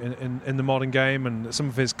behaviour in the modern game, and some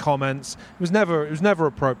of his comments it was never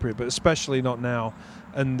appropriate, but especially not now.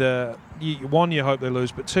 And one, you hope they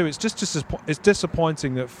lose, but two, it's it's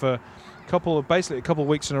disappointing that for a couple of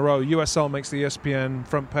weeks in a row, USL makes the ESPN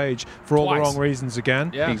front page for all the Twice. wrong reasons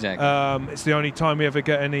again. Yeah. Exactly. It's the only time we ever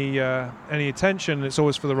get any attention, and it's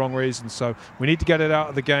always for the wrong reasons. So we need to get it out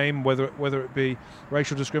of the game, whether it be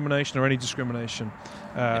racial discrimination or any discrimination,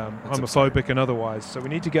 homophobic and otherwise. So we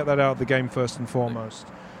need to get that out of the game first and foremost.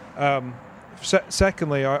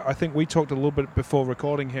 Secondly, I think we talked a little bit before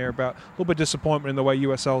recording here about a little bit of disappointment in the way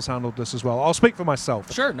USL's handled this as well. I'll speak for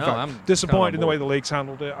myself. Sure, no, In fact, I'm disappointed in the way kinda the league's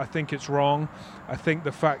handled it. I think it's wrong. I think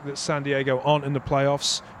the fact that San Diego aren't in the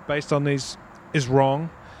playoffs based on these is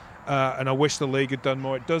wrong, and I wish the league had done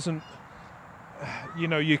more. It doesn't.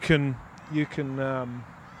 You can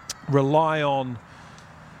rely on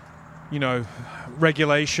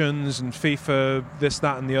regulations and FIFA, this,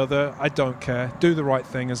 that, and the other. I don't care. Do the right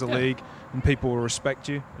thing as a league, and people will respect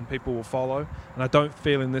you, and people will follow. And I don't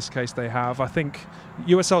feel in this case they have. I think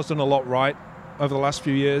USL's done a lot right over the last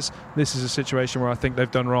few years. This is a situation where I think they've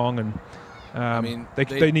done wrong, and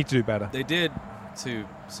they need to do better. They did to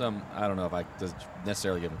some. I don't know if I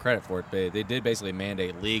necessarily give them credit for it, but they did basically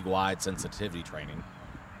mandate league-wide sensitivity training.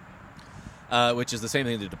 Which is the same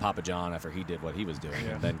thing they did to Papa John after he did what he was doing,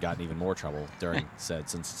 and then got in even more trouble during said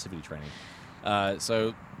sensitivity training.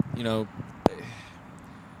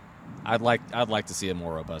 I'd like to see a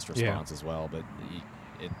more robust response as well, but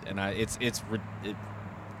it's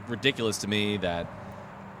ridiculous to me that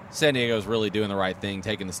San Diego is really doing the right thing,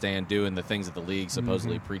 taking the stand, doing the things that the league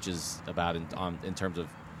supposedly preaches about in terms of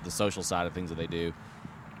the social side of things that they do,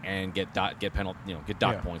 and get dot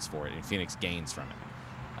points for it, and Phoenix gains from it.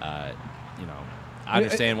 I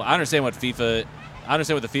understand what FIFA. I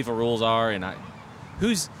understand what the FIFA rules are, and who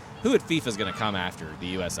at FIFA is going to come after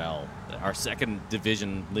the USL, our second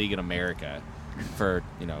division league in America, for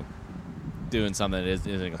doing something that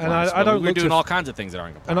isn't compliant. We're doing all kinds of things that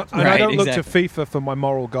aren't compliant. And I don't look to FIFA for my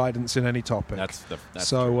moral guidance in any topic. That's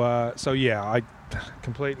so yeah, I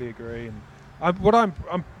completely agree. And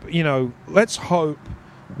let's hope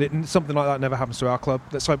that something like that never happens to our club.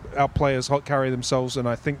 Let's hope our players carry themselves. And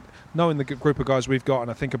I think, knowing the group of guys we've got,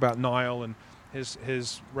 and I think about Niall and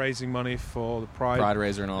his raising money for the Pride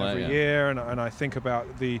Raiser and all every that year, and I think about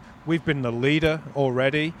we've been the leader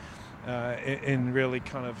already in really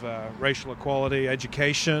kind of racial equality,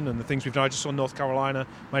 education, and the things we've done. I just saw North Carolina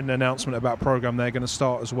made an announcement about a program they're going to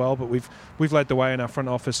start as well. But we've led the way, and our front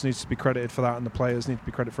office needs to be credited for that, and the players need to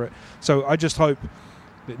be credited for it. So I just hope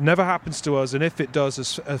it never happens to us, and if it does,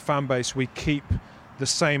 as a fan base, we keep the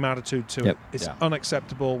same attitude to it. It's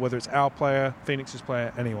unacceptable, whether it's our player, Phoenix's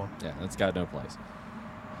player, anyone. Yeah, that's got no place.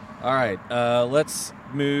 All right, let's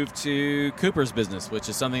move to Cooper's business, which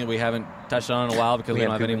is something that we haven't touched on in a while because we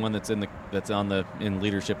don't have anyone that's in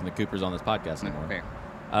leadership in the Coopers on this podcast anymore. Fair.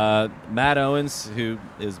 Matt Owens, who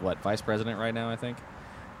is vice president right now, I think.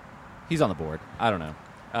 He's on the board. I don't know.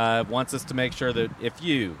 Wants us to make sure that if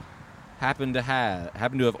you happen to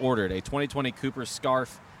have ordered a 2020 Cooper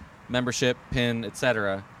scarf, membership, pin,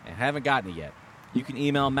 etc., and haven't gotten it yet, you can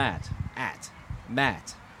email Matt at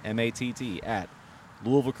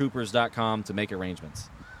LouisvilleCoopers.com to make arrangements.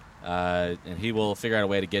 And he will figure out a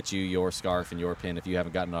way to get you your scarf and your pin if you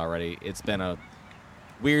haven't gotten it already. It's been a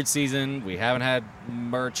weird season. We haven't had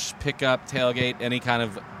merch, pickup, tailgate, any kind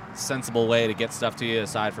of sensible way to get stuff to you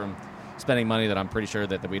aside from spending money that I'm pretty sure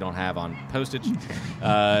that we don't have on postage.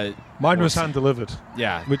 Mine was hand delivered.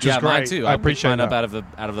 Yeah, which was great. Mine too. I appreciate mine that. up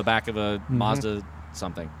out of the back of a Mazda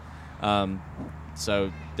something.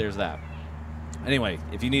 So there's that. Anyway,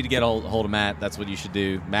 if you need to get a hold of Matt, that's what you should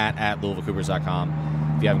do. Matt at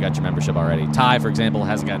LouisvilleCoopers.com if you haven't got your membership already. Ty, for example,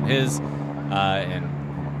 hasn't gotten his,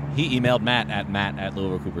 and he emailed Matt at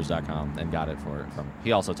LouisvilleCoopers.com and got it from him.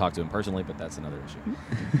 He also talked to him personally, but that's another issue.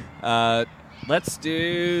 Let's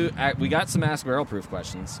do. We got some Ask Barrel Proof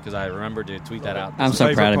questions because I remembered to tweet that out. I'm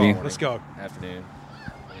so proud of you. Let's go. Afternoon.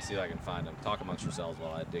 Let me see if I can find them. Talk amongst yourselves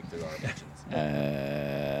while I dig through our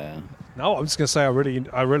mentions. No, I'm just going to say I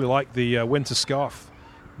really like the winter scarf.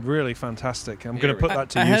 Really fantastic. I'm going to put that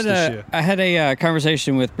to use this year. I had a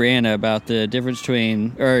conversation with Brianna about the difference between,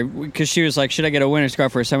 because she was like, should I get a winter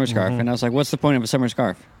scarf or a summer scarf? And I was like, what's the point of a summer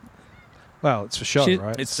scarf? Well, it's for show,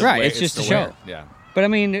 right? It's just to show. Yeah. But I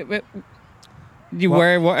mean, you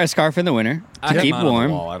wear a scarf in the winter to keep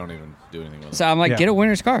warm. I don't even do anything with it. So I'm like, get a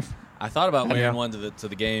winter scarf. I thought about wearing one to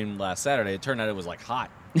the game last Saturday. It turned out it was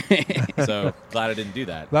hot. So glad I didn't do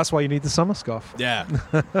that. That's why you need the summer scarf. Yeah.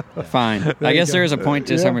 Fine. I guess there is a point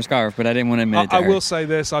to summer scarf, but I didn't want to admit it to I her. will say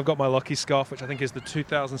this. I've got my lucky scarf, which I think is the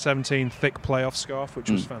 2017 thick playoff scarf, which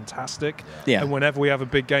was fantastic. Yeah. And whenever we have a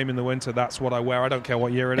big game in the winter, that's what I wear. I don't care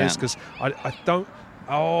what year it is, because I don't...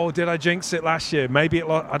 Oh, did I jinx it last year? Maybe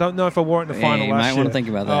I don't know if I wore it in the final you last might year. want to think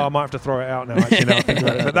about that. Oh, I might have to throw it out now, actually, now I think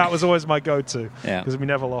about it. But that was always my go-to, Yeah. because we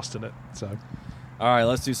never lost in it. So... All right,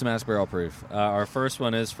 let's do some Ask Barrel Proof. Our first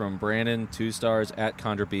one is from Brandon, 2 stars, at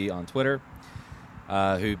Condra B on Twitter,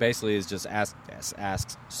 who basically is just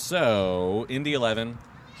asks, so, Indy 11,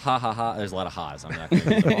 ha ha ha. There's a lot of ha's. I'm not going to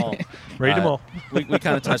read them all. Read them all. We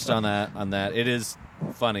kind of touched on that. It is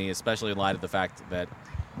funny, especially in light of the fact that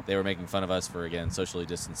they were making fun of us for, again, socially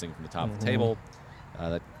distancing from the top of the table.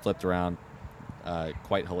 That flipped around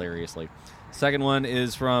quite hilariously. Second one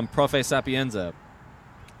is from Profe Sapienza,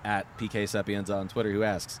 at PK Sapienza on Twitter, who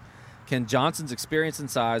asks, can Johnson's experience and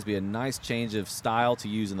size be a nice change of style to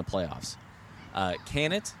use in the playoffs?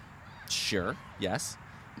 Can it? Sure, yes.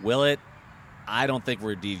 Will it? I don't think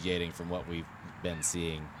we're deviating from what we've been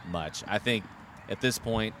seeing much. I think at this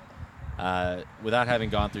point, without having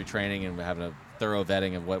gone through training and having a thorough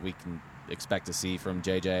vetting of what we can expect to see from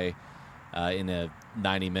JJ in a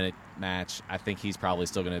 90-minute match, I think he's probably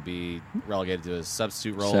still going to be relegated to a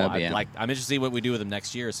substitute role. I'm interested to see what we do with him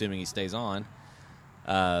next year, assuming he stays on.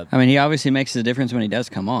 I mean, he obviously makes the difference when he does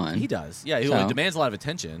come on. He does. Yeah, he demands a lot of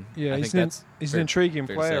attention. Yeah, I he's think an intriguing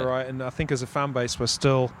player, right? And I think as a fan base, we're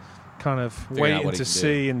still kind of waiting to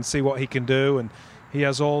see what he can do. And he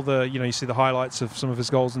has all the, you see the highlights of some of his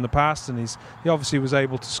goals in the past, and he obviously was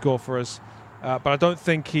able to score for us. But I don't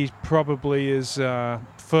think he probably is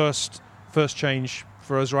first change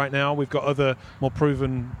for us right now. We've got other more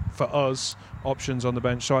proven for us options on the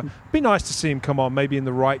bench. So it'd be nice to see him come on, maybe in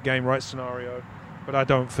the right game, right scenario. But I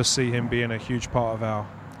don't foresee him being a huge part of our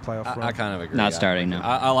playoff run. I kind of agree. Not starting, no.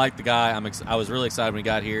 I like the guy. I was really excited when he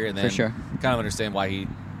got here, and then For sure. kind of understand why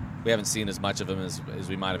we haven't seen as much of him as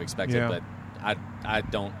we might have expected. Yeah. But I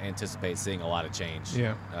don't anticipate seeing a lot of change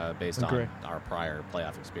based on our prior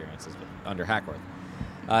playoff experiences under Hackworth.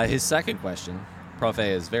 His second question, Profe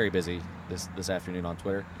is very busy this afternoon on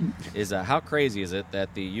Twitter, is how crazy is it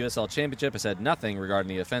that the USL Championship has said nothing regarding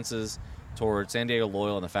the offenses toward San Diego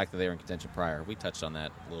Loyal and the fact that they were in contention prior? We touched on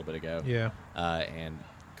that a little bit ago. Yeah. And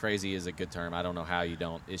crazy is a good term. I don't know how you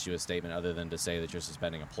don't issue a statement other than to say that you're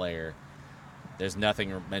suspending a player. There's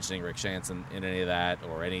nothing mentioning Rick Shanson in any of that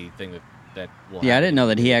or anything that will happen. I didn't know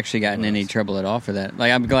that he actually got in any trouble at all for that.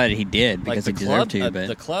 Like, I'm glad he did because he deserved to. But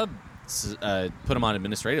the club put him on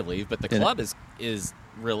administrative leave, but the club is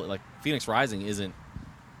really, like, Phoenix Rising isn't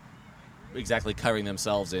exactly covering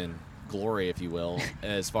themselves in glory, if you will,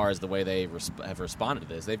 as far as the way they have responded to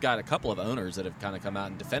this. They've got a couple of owners that have kind of come out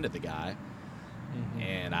and defended the guy,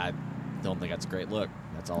 and I don't think that's a great look.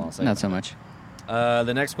 That's all I'll say. Not so much.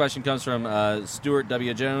 The next question comes from Stuart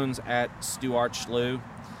W. Jones at Stuart Schlew.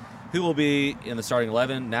 Who will be in the starting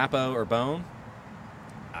 11, Napo or Bone?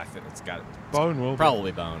 I think it's got Bone will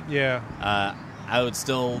probably Bone. Yeah. I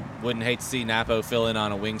wouldn't hate to see Napo fill in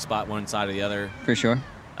on a wing spot one side or the other. For sure.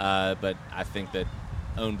 But I think that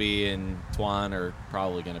Ownby and Tuan are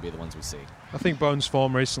probably going to be the ones we see. I think Bone's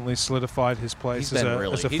form recently solidified his place as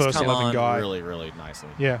a he's first come 11 on guy. really, really nicely.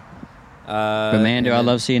 Yeah. But man, do I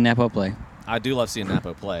love seeing Napo play. I do love seeing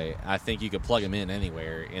Napo play. I think you could plug him in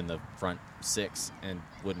anywhere in the front six and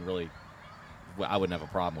I wouldn't have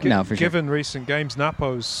a problem with it. No, for sure. Given recent games,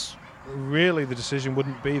 Napo's really the decision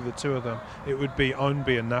wouldn't be the two of them. It would be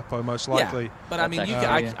Ownby and Napo most likely. Yeah, but I mean,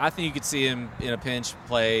 I think you could see him in a pinch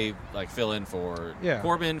play, like fill in for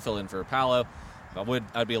Corbin, fill in for Paolo.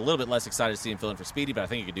 I'd be a little bit less excited to see him fill in for Speedy, but I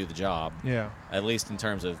think he could do the job. Yeah. At least in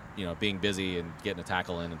terms of being busy and getting a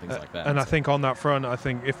tackle in and things like that. And I think on that front, I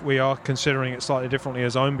think if we are considering it slightly differently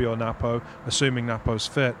as Ownby or Napo, assuming Napo's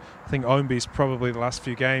fit, I think Ownby's probably the last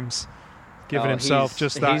few games given himself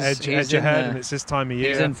just that edge ahead, and it's his time of year.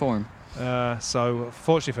 He's in form. So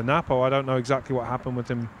fortunately for Napo, I don't know exactly what happened with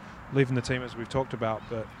him leaving the team as we've talked about,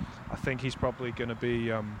 but I think he's probably going to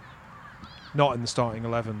be not in the starting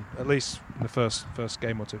 11, at least in the first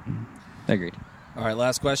game or two. Agreed. All right,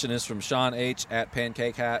 last question is from Sean H. at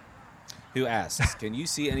Pancake Hat, who asks, can you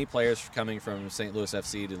see any players coming from St. Louis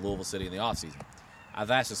FC to Louisville City in the offseason?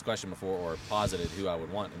 I've asked this question before or posited who I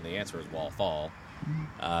would want, and the answer is Wall Fall.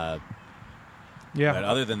 Yeah. But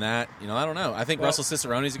other than that, I don't know. I think Russell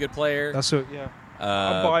Cicerone's a good player. That's it. Yeah.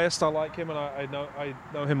 I'm biased. I like him, and I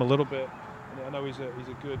know him a little bit. And I know he's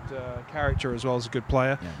a good character as well as a good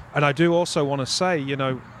player. Yeah. And I do also want to say,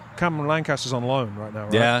 Cameron Lancaster's on loan right now,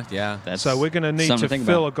 right? Yeah. That's So we're going to need something to think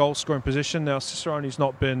fill about. a goal-scoring position. Now, Cicerone's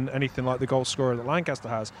not been anything like the goal scorer that Lancaster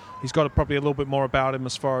has. He's got probably a little bit more about him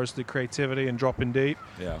as far as the creativity and dropping deep.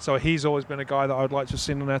 Yeah. So he's always been a guy that I would like to have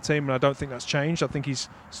seen on our team, and I don't think that's changed. I think he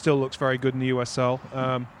still looks very good in the USL.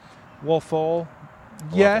 Warfall,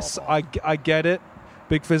 yes, I get it.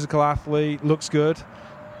 Big physical athlete, looks good,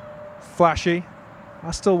 flashy.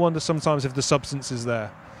 I still wonder sometimes if the substance is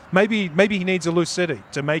there. Maybe he needs a lucidity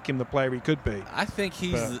to make him the player he could be. I think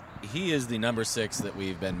he is the number 6 that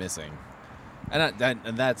we've been missing, and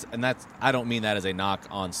that's I don't mean that as a knock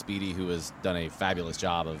on Speedy, who has done a fabulous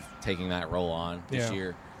job of taking that role on this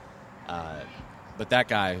year. But that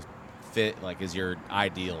guy is your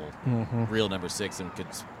ideal real number 6 and could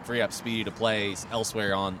free up Speedy to play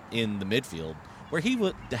elsewhere in the midfield where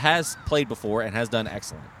he has played before and has done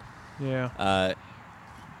excellent. Yeah.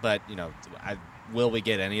 But will we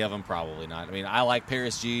get any of them? Probably not. I mean, I like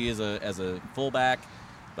Paris G as a fullback,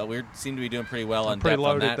 but we seem to be doing pretty well on depth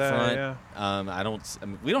on that there, front.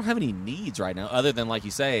 Yeah. We don't have any needs right now, other than, like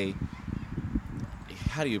you say,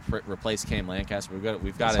 how do you replace Cam Lancaster? We've got.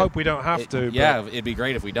 Let's hope we don't have to. Yeah, it'd be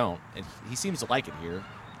great if we don't. And he seems to like it here,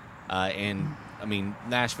 and I mean,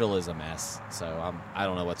 Nashville is a mess, so I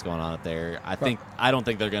don't know what's going on up there. I don't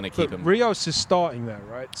think they're going to keep him. Rios is starting there,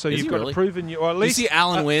 right? So you've got really? a proven or at least you see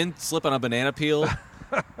Alan Wynn slip on a banana peel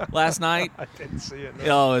last night. I didn't see it.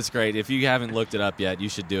 No. Oh, it's great. If you haven't looked it up yet, you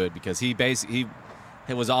should do it because he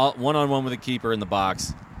was all one-on-one with the keeper in the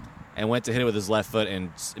box and went to hit it with his left foot and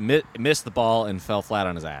missed the ball and fell flat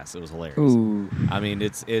on his ass. It was hilarious. Ooh. I mean,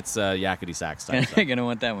 it's yakety sax type stuff. I'm going to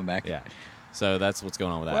want that one back. Yeah. So that's what's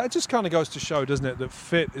going on with that. Well, it just kind of goes to show, doesn't it, that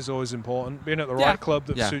fit is always important. Being at the right club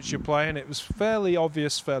that suits your play, and it was fairly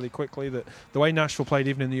obvious fairly quickly that the way Nashville played,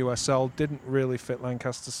 even in the USL, didn't really fit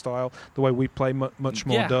Lancaster's style. The way we play much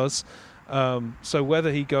more does. So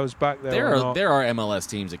whether he goes back there or not, there are MLS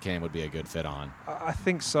teams that Cam would be a good fit on. I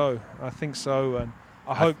think so. And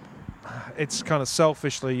I hope it's kind of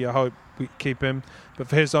selfishly. I hope we keep him, but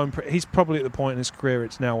for his own, he's probably at the point in his career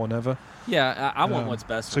it's now or never. Yeah, I want what's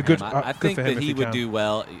best for so him. I think for him that if he would can. do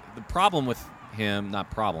well. The problem with him,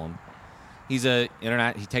 not problem, he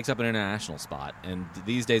takes up an international spot, and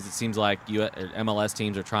these days it seems like MLS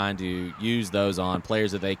teams are trying to use those on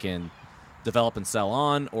players that they can develop and sell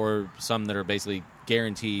on, or some that are basically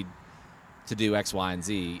guaranteed to do X, Y, and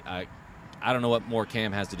Z. I don't know what more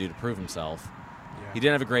Cam has to do to prove himself. He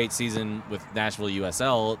didn't have a great season with Nashville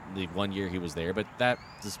USL the 1 year he was there, but that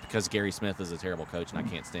is because Gary Smith is a terrible coach, and I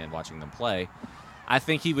can't stand watching them play. I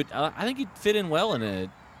think he would. I think he'd fit in well in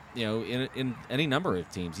in any number of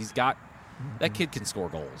teams. He's got that kid can score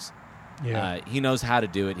goals. Yeah. He knows how to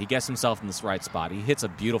do it. He gets himself in this right spot. He hits a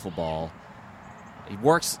beautiful ball. He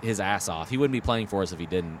works his ass off. He wouldn't be playing for us if he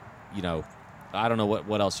didn't. I don't know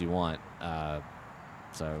what else you want.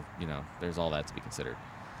 So there's all that to be considered.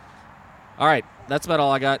 All right, that's about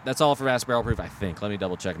all I got. That's all for Ask Barrel Proof, I think. Let me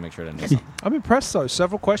double check and make sure I didn't miss something. I'm impressed, though.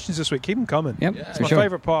 Several questions this week. Keep them coming. Yep, It's for my sure.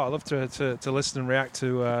 favorite part. I love to listen and react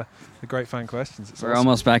to the great fan questions. It's We're awesome.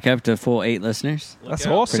 almost back up to full 8 listeners. That's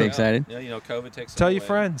awesome. Pretty excited. Yeah, COVID takes. Tell some your away.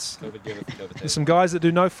 friends. COVID giveth, COVID taketh. There's some guys that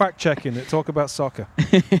do no fact checking that talk about soccer.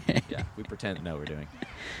 Yeah, we pretend to know we're doing.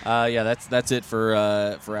 That's it for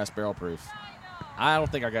Ask Barrel Proof. I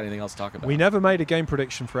don't think I got anything else to talk about. We never made a game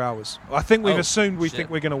prediction for ours. I think we've assumed we shit. think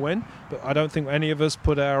we're going to win, but I don't think any of us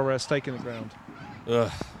put our stake in the ground.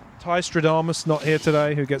 Ugh. Ty Stradamus not here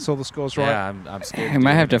today, who gets all the scores right. Yeah, I'm scared. I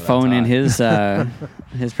might have to phone in his.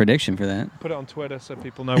 his prediction for that. Put it on Twitter so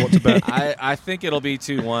people know what to bet. I think it'll be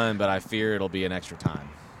 2-1, but I fear it'll be an extra time.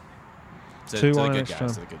 To 2-1 the good extra guys. time.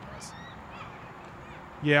 To the good guys.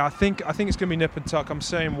 Yeah, I think it's going to be nip and tuck. I'm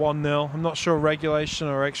saying 1-0. I'm not sure regulation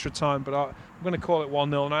or extra time, but I'm going to call it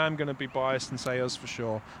 1-0, and I am going to be biased and say us for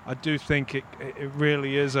sure. I do think it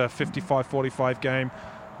really is a 55-45 game.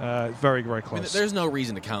 Very, very close. I mean, there's no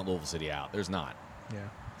reason to count Louisville City out. There's not. Yeah.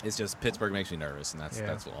 It's just Pittsburgh makes me nervous, and that's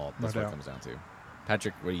what it comes down to.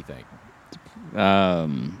 Patrick, what do you think?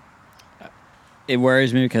 It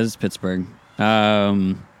worries me because it's Pittsburgh.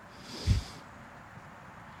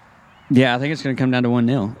 Yeah, I think it's going to come down to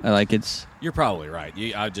 1-0. You're probably right.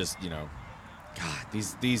 God,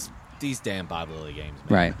 these damn Bob Lilly games, man.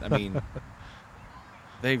 Right. I mean,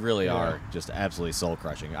 they really are just absolutely soul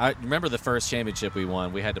crushing. I remember the first championship we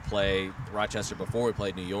won. We had to play Rochester before we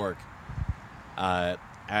played New York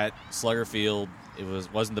at Slugger Field. It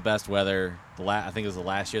wasn't the best weather. I think it was the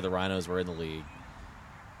last year the Rhinos were in the league,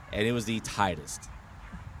 and it was the tightest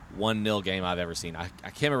 1-0 game I've ever seen. I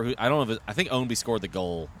can't remember who. I don't know. I think Ownby scored the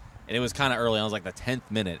goal. And it was kind of early on. It was like the 10th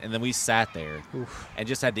minute. And then we sat there and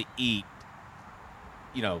just had to eat,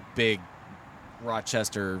 big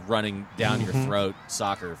Rochester running down your throat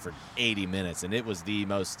soccer for 80 minutes, and it was the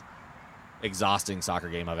most exhausting soccer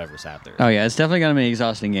game I've ever sat there. Oh yeah, it's definitely going to be an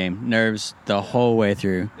exhausting game. Nerves the whole way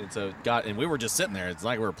through. And so and we were just sitting there. It's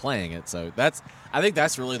like we were playing it. So I think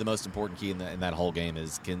that's really the most important key in that whole game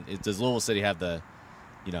is does Louisville City have the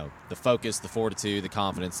focus, the fortitude, the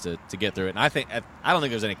confidence to get through it? And I don't think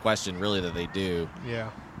there's any question really that they do.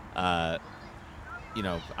 Yeah.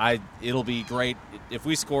 It'll be great if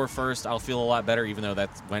we score first. I'll feel a lot better, even though that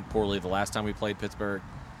went poorly the last time we played Pittsburgh.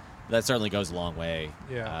 That certainly goes a long way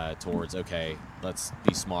towards, okay, let's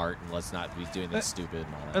be smart and let's not be doing this stupid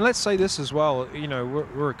and all that. And let's say this as well,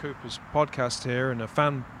 we're a Coopers podcast here and a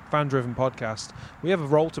fan-driven podcast. We have a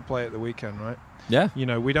role to play at the weekend, right? Yeah.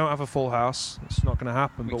 We don't have a full house. It's not going to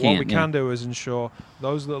happen. But what we can do is ensure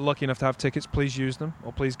those that are lucky enough to have tickets, please use them,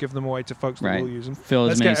 or please give them away to folks that will use them.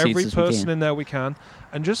 Let's get every person in there we can.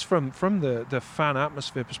 And just from the fan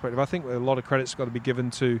atmosphere perspective, I think a lot of credit's got to be given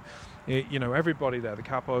to everybody there, the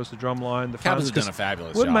capos, the drumline, the fans. Capos have done a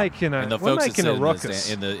fabulous job. And the folks making a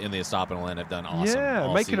ruckus in the Estopano end have done awesome.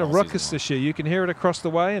 Yeah, making a ruckus this year. You can hear it across the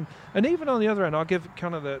way, and even on the other end, I'll give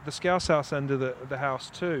kind of the Scouse House end of the house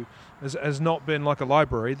too. Has not been like a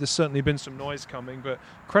library. There's certainly been some noise coming, but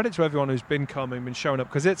credit to everyone who's been coming, been showing up,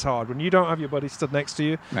 because it's hard when you don't have your buddy stood next to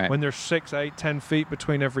you. Right. When there's 6, 8, 10 feet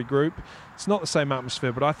between every group, it's not the same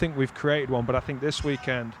atmosphere. But I think we've created one. But I think this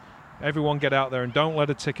weekend, everyone get out there and don't let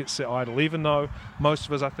a ticket sit idle. Even though most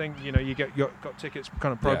of us, I think, you got tickets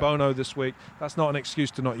kind of pro bono this week. That's not an excuse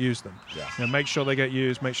to not use them. Yeah. Make sure they get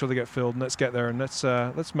used. Make sure they get filled. And let's get there and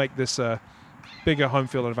let's make this bigger home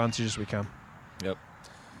field advantage as we can. Yep.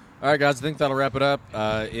 All right, guys, I think that'll wrap it up.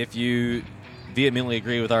 If you vehemently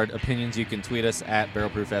agree with our opinions, you can tweet us at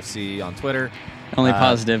BarrelProofFC on Twitter. Only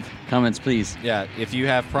positive comments, please. Yeah, if you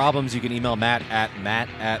have problems, you can email Matt at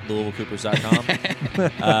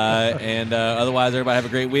LouisvilleCoopers.com. And otherwise, everybody have a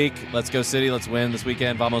great week. Let's go City. Let's win this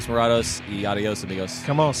weekend. Vamos Morados y adios, amigos.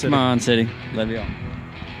 Come on, City. Come on, City. Love you all.